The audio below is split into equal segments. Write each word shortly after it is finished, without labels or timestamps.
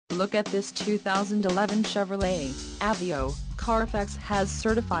Look at this 2011 Chevrolet Aveo. Carfax has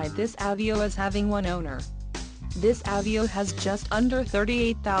certified this Aveo as having one owner. This Aveo has just under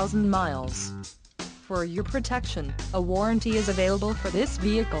 38,000 miles. For your protection, a warranty is available for this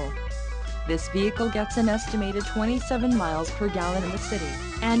vehicle. This vehicle gets an estimated 27 miles per gallon in the city,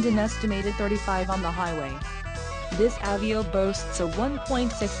 and an estimated 35 on the highway. This Aveo boasts a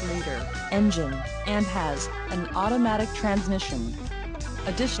 1.6-liter engine, and has an automatic transmission.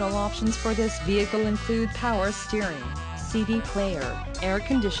 Additional options for this vehicle include power steering, CD player, air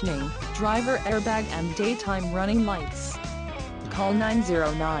conditioning, driver airbag and daytime running lights. Call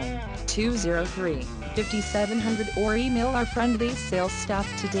 909-203-5700 or email our friendly sales staff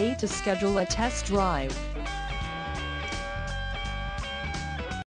today to schedule a test drive.